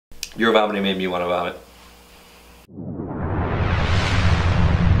Your vomiting made me want to vomit.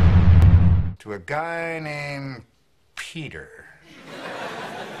 To a guy named Peter.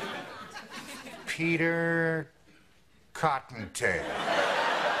 Peter Cottontail.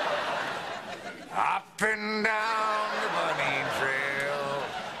 Up and down the bunny trail,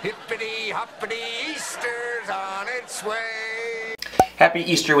 hippity hoppity, Easter's on its way. Happy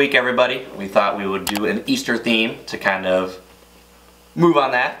Easter week, everybody. We thought we would do an Easter theme to kind of move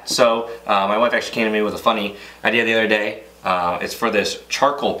on that. So my wife actually came to me with a funny idea the other day. It's for this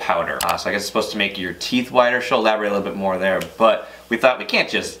charcoal powder. So I guess it's supposed to make your teeth whiter. She'll elaborate a little bit more there, but we thought we can't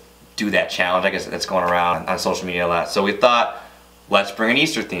just do that challenge. I guess that's going around on social media a lot. So we thought, let's bring an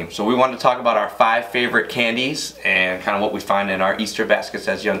Easter theme. So we wanted to talk about our 5 favorite candies and kind of what we find in our Easter baskets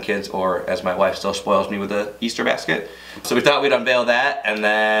as young kids, or as my wife still spoils me with the Easter basket. So we thought we'd unveil that, and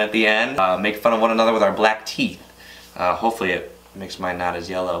then at the end, make fun of one another with our black teeth. Hopefully it makes mine not as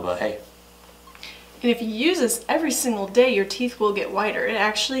yellow, but hey. And if you use this every single day, your teeth will get whiter. It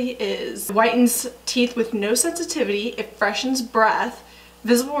actually whitens teeth with no sensitivity. It freshens breath.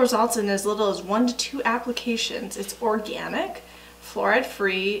 Visible results in as little as 1 to 2 applications. It's organic, fluoride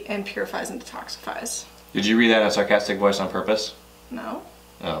free, and purifies and detoxifies. Did you read that in a sarcastic voice on purpose? No.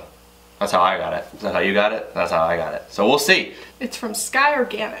 Oh. That's how I got it. Is that how you got it? That's how I got it. So we'll see. It's from Sky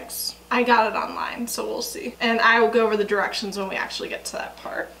Organics. I got it online, so we'll see. And I will go over the directions when we actually get to that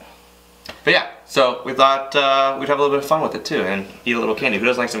part. But yeah, so we thought we'd have a little bit of fun with it too and eat a little candy. Who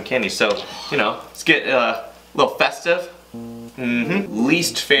doesn't like some candy? So, you know, let's get a little festive.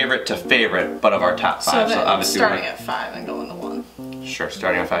 Least favorite to favorite, but of our top 5. So obviously starting at 5 and going to 1. Sure,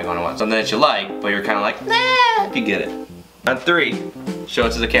 starting at 5 going to 1. Something that you like, but you're kind of like, nah, if you get it. On 3, show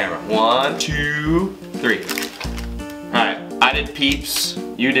it to the camera. 1, 2, 3. Alright, I did Peeps,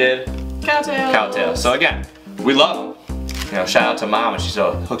 you did Cowtails. Cowtails. So again, we love them. You know, shout out to Mom, and she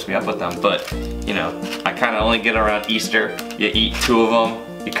still hooks me up with them, but you know, I kind of only get around Easter. You eat 2 of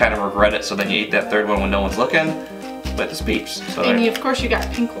them, you kind of regret it, so then you eat that 3rd one when no one's looking. But it's Peeps. So and of course you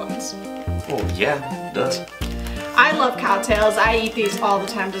got pink ones. Oh yeah, it does. I love Cowtails. I eat these all the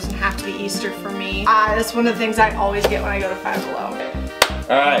time. Doesn't have to be Easter for me. That's one of the things I always get when I go to Five Below.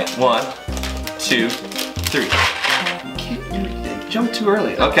 Alright, 1, 2, 3. Can't jump too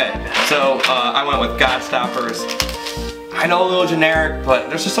early. Okay, so I went with Godstoppers. I know a little generic, but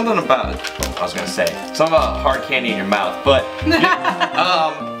there's just something about, I was gonna say, something about hard candy in your mouth, but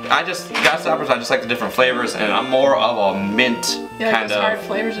Godstoppers, I just like the different flavors, and I'm more of a mint kind of hard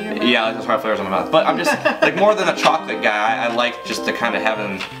flavors in your mouth. Yeah, I like those hard flavors in my mouth, but I'm just like more than a chocolate guy. I like just the kind of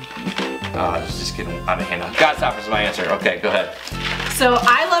having, just getting out of hand now. Godstoppers is my answer. Okay, go ahead. So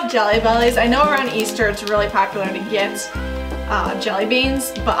I love Jelly Bellies. I know around Easter it's really popular to get jelly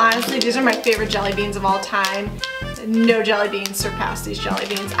beans, but honestly these are my favorite jelly beans of all time. No jelly beans surpass these jelly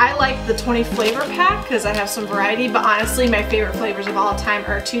beans. I like the 20 flavor pack because I have some variety, but honestly my favorite flavors of all time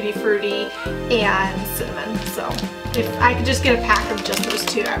are Tutti Frutti and cinnamon. So if I could just get a pack of just those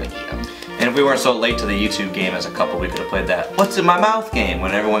 2, I would eat them. And if we weren't so late to the YouTube game as a couple, we could have played that "What's in my mouth" game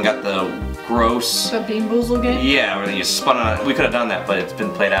when everyone got the gross... The Bean Boozle game? Yeah, where you spun on it. We could have done that, but it's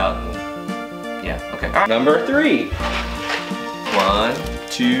been played out. And yeah, okay. All right. Number 3. 1,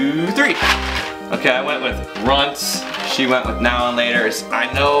 2, 3. Okay, I went with Runts. She went with Now and Later's. I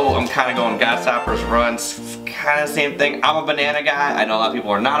know I'm kind of going Godstoppers, Runts, kind of same thing. I'm a banana guy. I know a lot of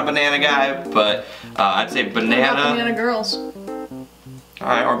people are not a banana guy, but I'd say banana. What about banana girls?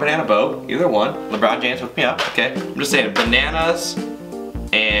 Alright, or banana boat, either one. LeBron James hooked me up, okay. I'm just saying bananas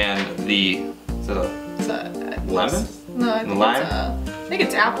and the, lemon? No, I think lime? I think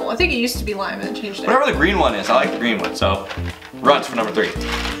it's apple. I think it used to be lime and changed it. Whatever the green one is, I like the green one, so Runts for number 3.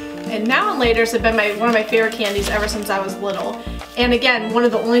 And Now and Later's have been one of my favorite candies ever since I was little. And again, one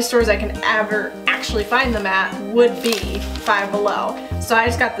of the only stores I can ever actually find them at would be Five Below. So I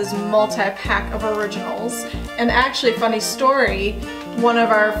just got this multi-pack of originals. And actually, funny story, one of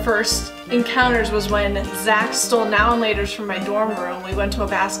our first encounters was when Zach stole Now and Later's from my dorm room. We went to a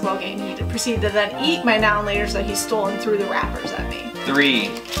basketball game. He proceeded to then eat my Now and Later's that he stole and threw the wrappers at me. 3,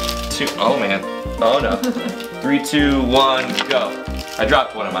 2, oh man, oh no. 3, 2, 1, go. I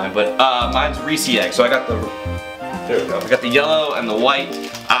dropped one of mine, but mine's Reese egg. So I got the, there we go. I got the yellow and the white.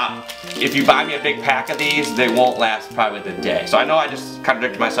 If you buy me a big pack of these, they won't last probably the day. So I know I just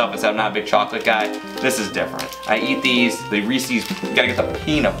contradicted myself and said I'm not a big chocolate guy. This is different. I eat these, the Reese's, you gotta get the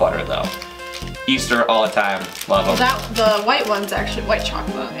peanut butter though. Easter all the time, love them. The white one's actually white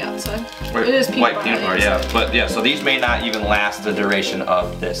chocolate on the outside. It is peanut butter. Peanut butter, yeah. But yeah, so these may not even last the duration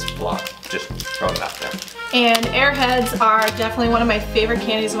of this vlog. Just throwing it out there. And Airheads are definitely one of my favorite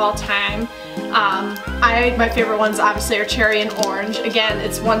candies of all time. My favorite ones obviously are cherry and orange. Again,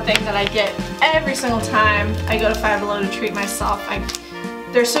 it's one thing that I get every single time I go to Five Below to treat myself.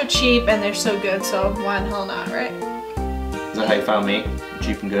 They're so cheap and they're so good, so why the hell not, right? Is that how you found me?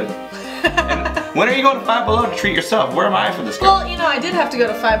 Cheap and good? And when are you going to Five Below to treat yourself? Where am I for this guy? Well, you know, I did have to go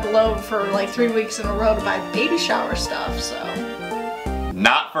to Five Below for like 3 weeks in a row to buy baby shower stuff, so.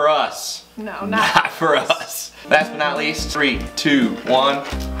 Not for us. No, not for us. Last but not least, 3, 2, 1.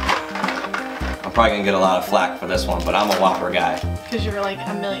 I'm probably gonna get a lot of flack for this one, but I'm a Whopper guy. Because you're like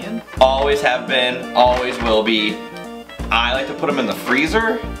a million. Always have been, always will be. I like to put them in the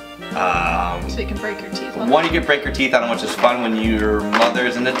freezer. So you can break your teeth on One, you can break your teeth on them, which is fun when your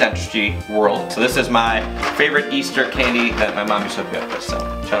mother's in the dentistry world. So this is my favorite Easter candy that my mom used to hook me up with, so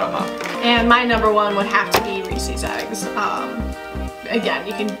shout out Mom. And my number one would have to be Reese's Eggs. Again,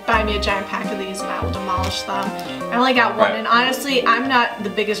 you can buy me a giant pack of these and I will demolish them. I only got one, and honestly, I'm not the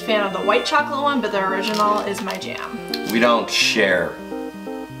biggest fan of the white chocolate one, but the original is my jam. We don't share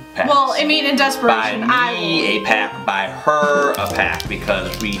packs. Well, I mean, in desperation, buy me a pack, buy her a pack,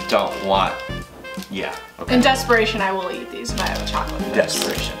 because we don't want, yeah. Okay. In desperation, I will eat these if I have a chocolate mix.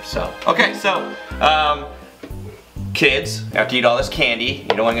 Desperation, so. Okay, so, kids, after you eat all this candy, you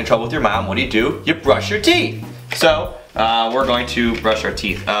don't want to get in trouble with your mom, what do? You brush your teeth. So, we're going to brush our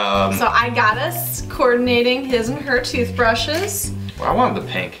teeth. So I got us coordinating his and her toothbrushes. Well, I wanted the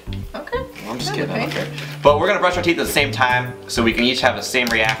pink. Okay. I'm just kidding, I don't care. But we're gonna brush our teeth at the same time so we can each have the same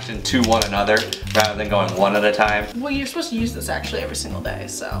reaction to one another rather than going one at a time. Well, you're supposed to use this actually every single day,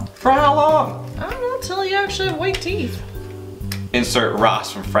 so. For how long? I don't know, until you actually have white teeth. Insert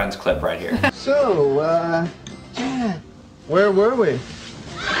Ross from Friends clip right here. So, yeah, where were we?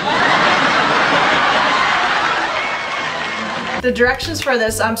 The directions for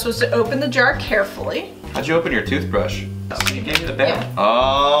this, I'm supposed to open the jar carefully. How'd you open your toothbrush? You gave me the bag. Yeah.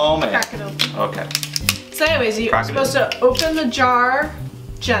 Oh man. Crack it open. Okay. So anyways, you're supposed to open the jar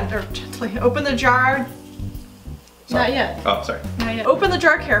gently. Open the jar. Sorry. Not yet. Oh, sorry. Not yet. Open the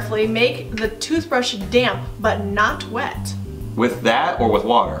jar carefully. Make the toothbrush damp, but not wet. With that or with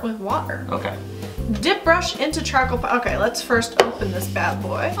water? With water. Okay. Dip brush into charcoal. Okay, let's first open this bad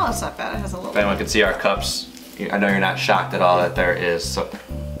boy. Oh, it's not bad. It has a little. If anyone can see our cups, I know you're not shocked at all that there is. So,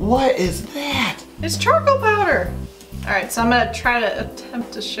 what is that? It's charcoal powder. All right, so I'm gonna try to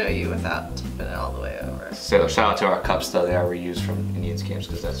attempt to show you without tipping it all the way over. So shout out to our cups though, they are reused from Indians camps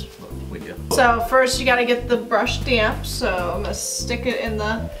because that's what we do. So first you gotta get the brush damp, so I'm gonna stick it in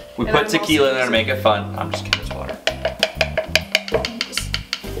the... We put tequila in there to make it fun. I'm just kidding, it's water.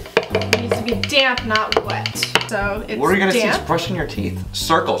 It needs to be damp, not wet. So it's What are you gonna see? damp. It's brushing your teeth.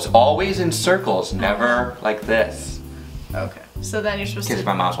 Circles, always in circles, never like this. Okay, so then you're supposed In case to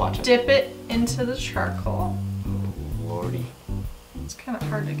my mom's watching. dip it into the charcoal. Lordy. It's kind of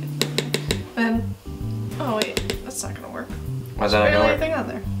hard to get there. Then, oh wait, that's not gonna work. Why's that not gonna work? Anything on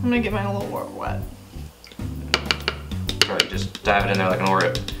there. I'm gonna get mine a little more wet. Alright, just dive it in there like an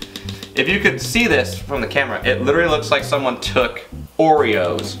Oreo. If you could see this from the camera, it literally looks like someone took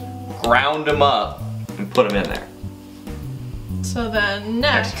Oreos, ground them up, and put them in there. So then Actually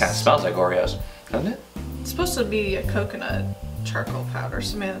next, kind of smells like Oreos, doesn't it? it's supposed to be a coconut charcoal powder,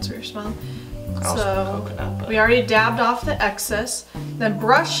 so maybe that's what you're smelling. Also So coconut, but... we already dabbed off the excess. Then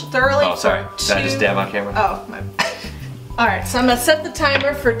brush thoroughly Oh, sorry. for Did I just dab on camera? Oh, my. Alright, so I'm gonna set the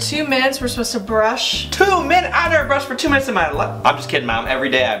timer for 2 minutes. We're supposed to brush. 2 minutes? I never brushed for 2 minutes in my life. I'm just kidding, Mom. Every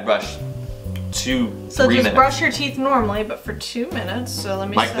day I brush 3 minutes. So just brush your teeth normally, but for 2 minutes. So let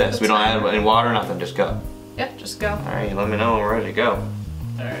me like set this. the We don't timer. add any water, nothing. Just go. Yeah, just go. Alright, let me know when we're ready to go.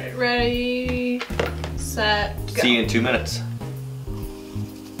 Alright, ready, set, go. See you in 2 minutes.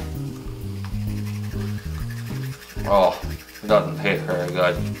 Oh, it doesn't taste very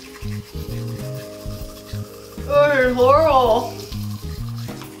good. Oh, it's horrible.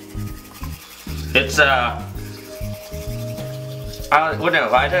 It's I wouldn't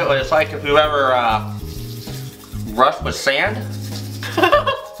invite it, but it's like if you ever brushed with sand.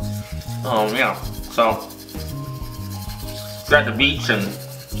 Yeah. So you're at the beach and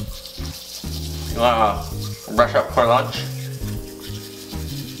you wanna brush up for lunch.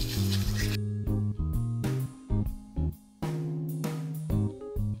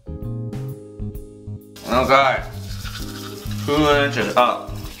 Okay. 2 inches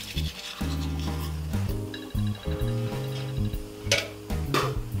up.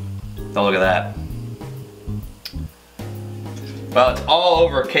 Don't look at that. Well, it's all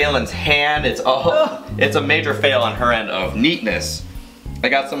over Kaylin's hand. It's a major fail on her end of neatness. I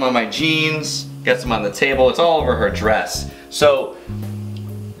got some on my jeans, got some on the table. It's all over her dress. So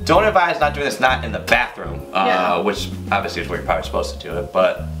don't advise not doing this not in the bathroom, Yeah. which obviously is where you're probably supposed to do it,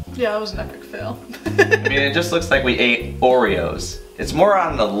 but Yeah, it was an epic fail. I mean, it just looks like we ate Oreos. It's more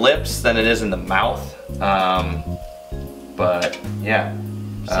on the lips than it is in the mouth. But yeah.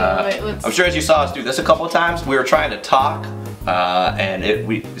 So wait, I'm sure as you saw us do this a couple of times, we were trying to talk, and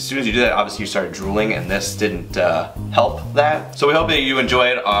as soon as you do that, obviously you started drooling, and this didn't help that. So we hope that you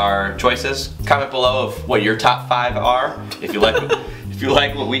enjoyed our choices. Comment below of what your top 5 are, if you like, if you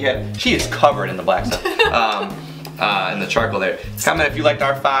like what we had. She is covered in the black stuff, in the charcoal there. Comment if you liked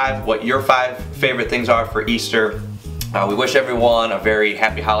our 5, what your 5 favorite things are for Easter. We wish everyone a very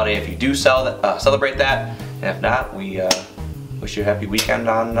happy holiday if you do celebrate that, and if not, we wish you a happy weekend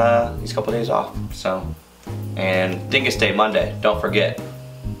on these couple days off. So, and Dingus Day Monday, don't forget.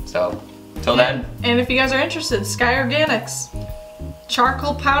 So, till then. And if you guys are interested, Sky Organics.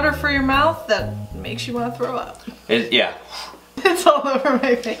 Charcoal powder for your mouth that makes you want to throw up. Yeah. It's all over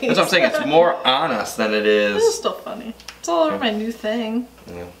my face. That's what I'm saying, it's more on us than it is. This is still funny. It's all over my new thing.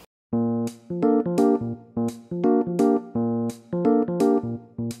 Yeah.